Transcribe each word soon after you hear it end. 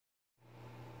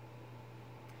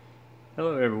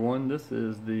Hello everyone, this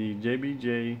is the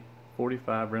JBJ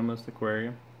 45 rimless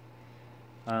aquarium.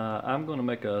 I'm going to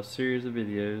make a series of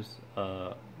videos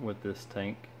with this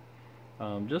tank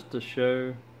just to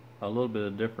show a little bit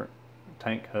of different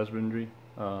tank husbandry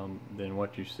than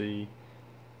what you see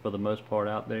for the most part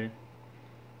out there.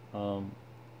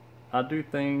 I do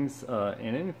things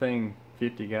in anything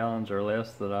 50 gallons or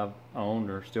less that I've owned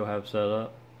or still have set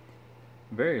up.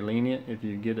 Very lenient if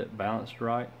you get it balanced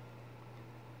right.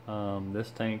 This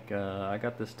tank, I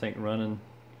got this tank running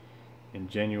in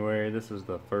January. This is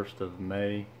the 1st of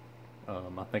May.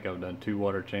 I think I've done 2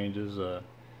 water changes, a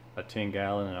 10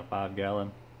 gallon and a 5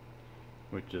 gallon,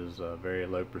 which is a very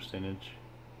low percentage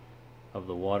of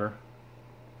the water.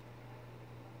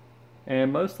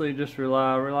 And mostly just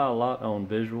rely a lot on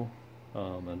visual.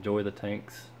 Enjoy the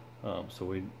tanks.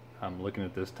 I'm looking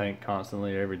at this tank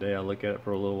constantly every day. I look at it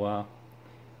for a little while.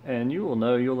 And you'll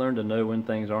learn to know when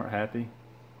things aren't happy.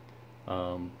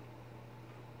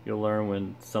 You'll learn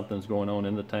when something's going on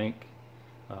in the tank.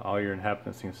 All your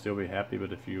inhabitants can still be happy,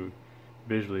 but if you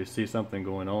visually see something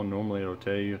going on, normally it'll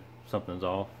tell you if something's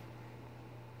off.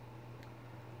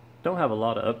 Don't have a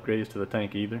lot of upgrades to the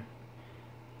tank either.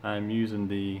 I'm using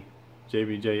the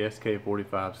JBJ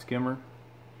SK45 skimmer,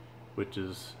 which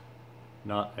is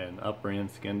not an upper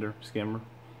end skimmer.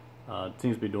 It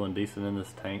seems to be doing decent in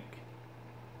this tank.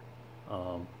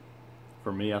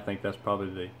 For me, I think that's probably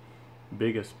the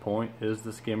biggest point is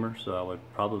the skimmer, so I would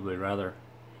probably rather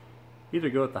either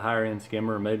go with the higher end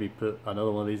skimmer or maybe put another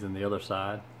one of these in the other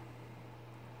side.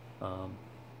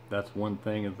 That's one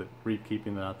thing of the reef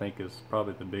keeping that I think is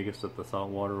probably the biggest of the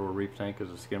saltwater or reef tank is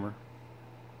a skimmer.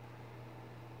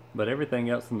 But everything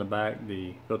else in the back,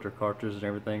 the filter cartridges and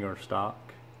everything, are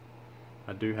stock.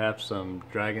 I do have some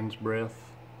dragon's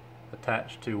breath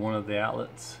attached to one of the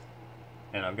outlets,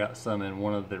 and I've got some in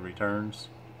one of the returns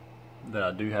that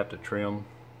I do have to trim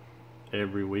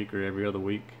every week or every other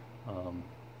week.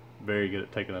 Very good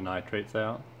at taking the nitrates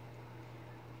out.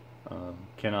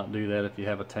 Cannot do that if you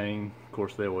have a tang. Of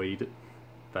course, they will eat it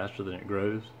faster than it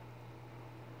grows.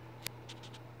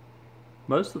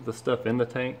 Most of the stuff in the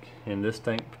tank, in this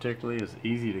tank particularly, is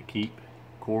easy to keep.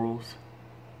 Corals.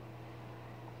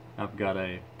 I've got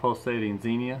a pulsating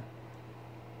xenia.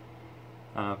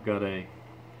 I've got a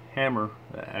hammer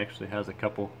that actually has a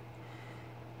couple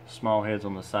small heads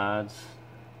on the sides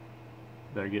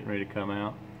that are getting ready to come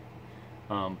out.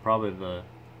 Probably the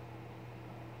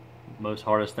most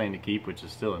hardest thing to keep, which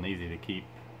is still an easy to keep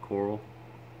coral,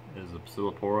 is the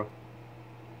Psilopora.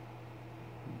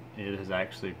 It has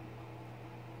actually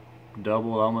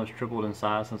doubled, almost tripled in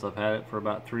size since I've had it for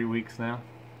about 3 weeks now.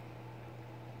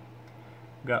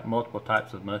 I've got multiple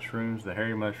types of mushrooms. The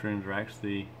hairy mushrooms are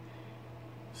actually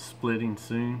splitting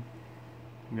soon.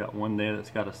 I've got one there that's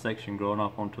got a section growing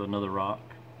off onto another rock,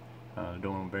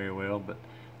 doing very well, but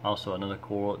also another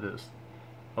coral that's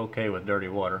okay with dirty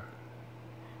water.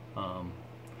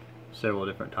 Several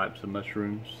different types of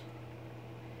mushrooms.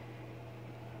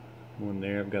 One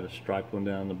there, I've got a striped one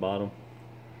down the bottom.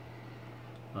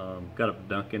 Got a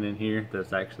Duncan in here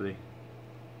that's actually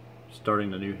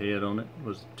starting a new head on it. It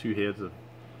was 2 heads of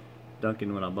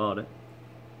Duncan when I bought it.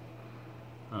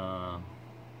 Got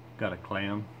a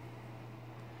clam.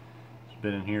 It's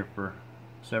been in here for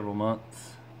several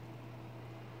months.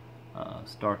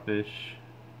 Starfish.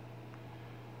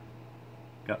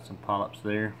 Got some polyps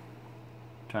there.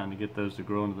 Trying to get those to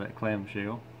grow into that clam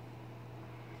shell.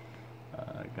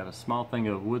 Got a small thing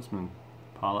of woodsman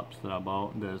polyps that I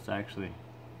bought that's actually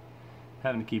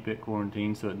having to keep it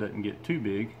quarantined so it doesn't get too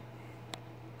big.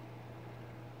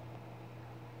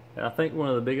 And I think one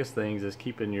of the biggest things is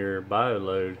keeping your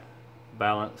bioload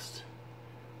balanced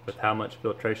with how much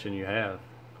filtration you have.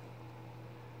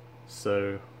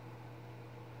 So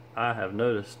I have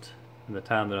noticed in the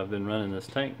time that I've been running this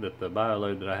tank that the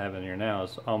bioload that I have in here now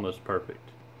is almost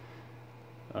perfect,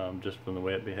 just from the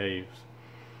way it behaves.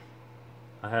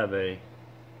 I have a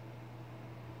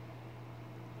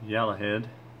yellowhead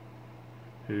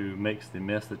who makes the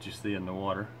mess that you see in the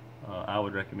water. I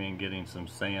would recommend getting some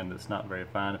sand that's not very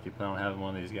fine if you plan on having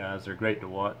one of these guys. They're great to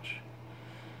watch,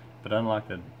 but unlike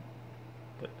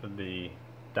the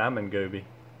diamond goby,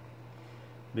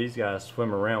 these guys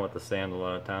swim around with the sand a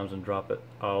lot of times and drop it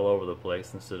all over the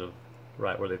place instead of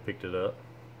right where they picked it up.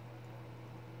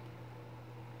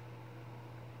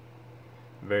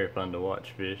 Very fun to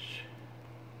watch fish.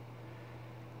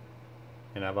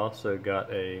 And I've also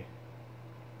got a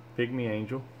pygmy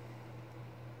angel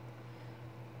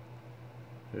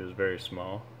who is very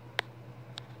small.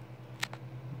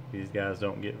 These guys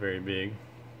don't get very big.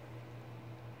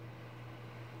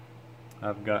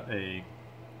 I've got a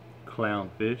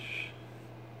clownfish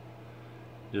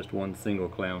just one single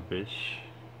clownfish.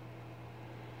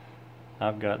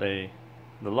 I've got the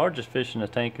largest fish in the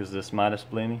tank is this Midas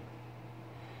blenny,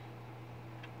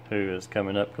 who is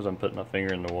coming up because I'm putting my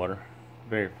finger in the water.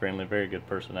 Very friendly, very good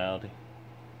personality.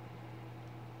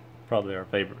 Probably our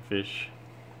favorite fish.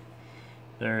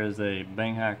 There is a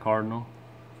Banghai cardinal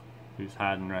who's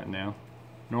hiding right now.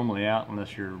 Normally out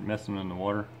unless you're messing in the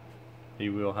water. He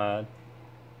will hide.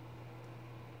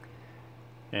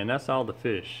 And that's all the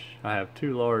fish. I have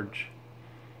two large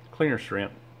cleaner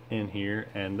shrimp in here,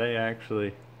 and they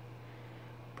actually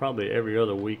probably every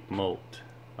other week molt.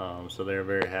 So they're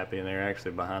very happy, and they're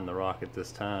actually behind the rock at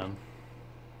this time.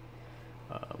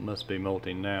 Must be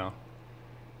molting now.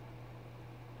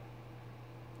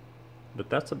 But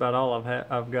that's about all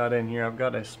I've got in here. I've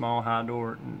got a small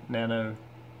Hydor Nano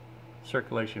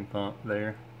circulation pump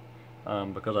there,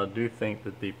 because I do think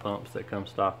that the pumps that come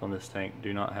stock on this tank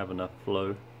do not have enough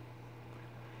flow.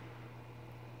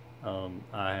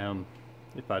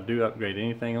 If I do upgrade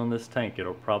anything on this tank,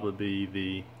 it'll probably be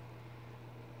the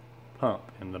pump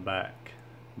in the back,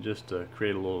 just to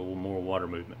create a little more water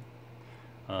movement.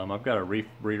 I've got a reef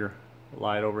breeder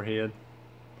light overhead.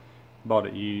 Bought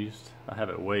it used. I have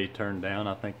it way turned down.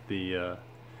 I think the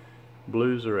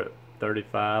blues are at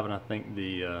 35 and I think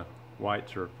the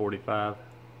whites are at 45.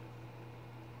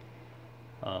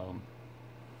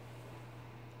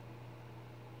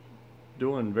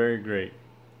 Doing very great.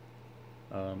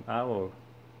 I will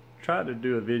try to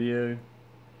do a video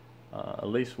at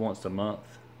least once a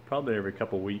month, probably every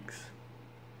couple weeks,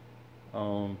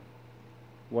 on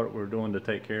what we're doing to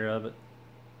take care of it.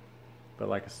 But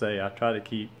like I say, I try to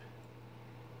keep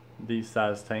these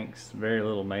size tanks very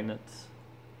little maintenance,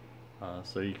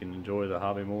 so you can enjoy the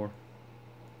hobby more.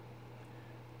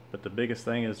 But the biggest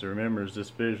thing is to remember is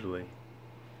just visually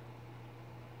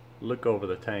look over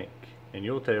the tank, and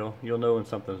you'll know when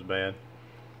something's bad.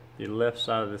 The left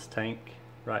side of this tank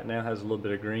right now has a little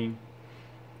bit of green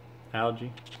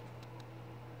algae,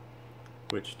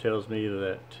 which tells me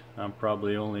that I'm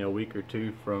probably only a week or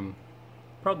two from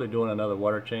probably doing another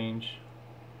water change.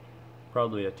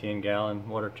 Probably a 10-gallon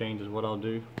water change is what I'll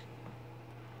do.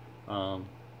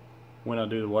 When I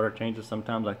do the water changes,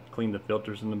 sometimes I clean the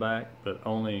filters in the back, but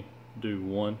only do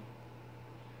one.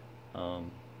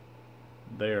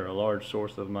 They are a large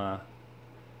source of my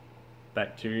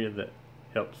bacteria that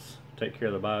helps take care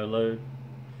of the bioload,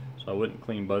 so I wouldn't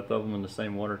clean both of them in the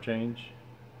same water change.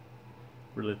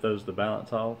 Really throws the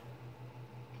balance off.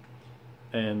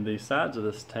 And the sides of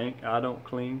this tank I don't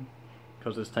clean,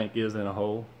 because this tank is in a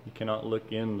hole. You cannot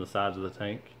look in the sides of the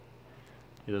tank.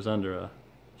 It is under a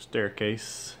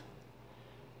staircase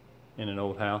in an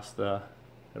old house that I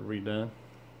have redone.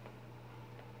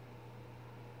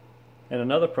 And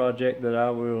another project that I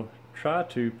will try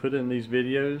to put in these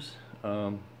videos,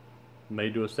 may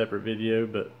do a separate video,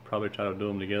 but probably try to do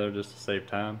them together just to save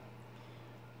time.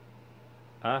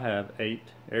 I have 8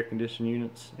 air conditioning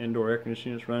units, indoor air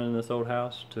conditioning units running in this old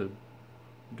house to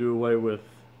do away with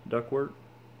ductwork,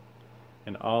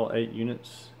 and all 8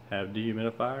 units have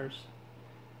dehumidifiers,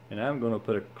 and I'm going to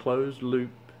put a closed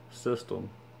loop system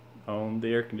on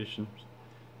the air conditioners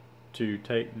to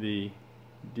take the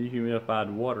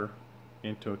dehumidified water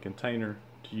into a container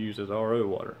to use as RO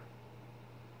water.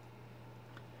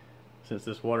 Since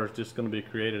this water is just going to be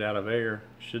created out of air,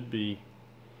 should be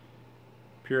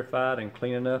purified and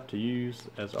clean enough to use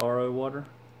as RO water.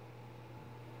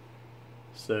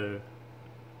 So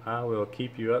I will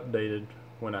keep you updated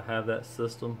when I have that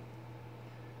system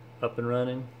up and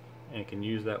running and can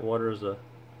use that water as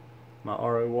my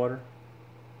RO water,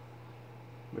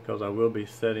 because I will be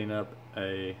setting up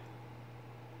a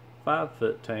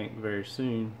 5-foot tank very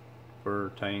soon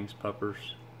for tangs,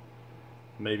 puppers,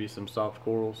 maybe some soft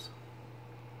corals.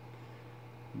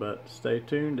 But stay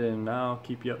tuned and I'll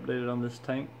keep you updated on this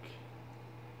tank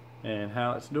and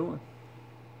how it's doing.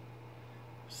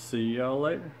 See y'all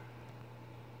later.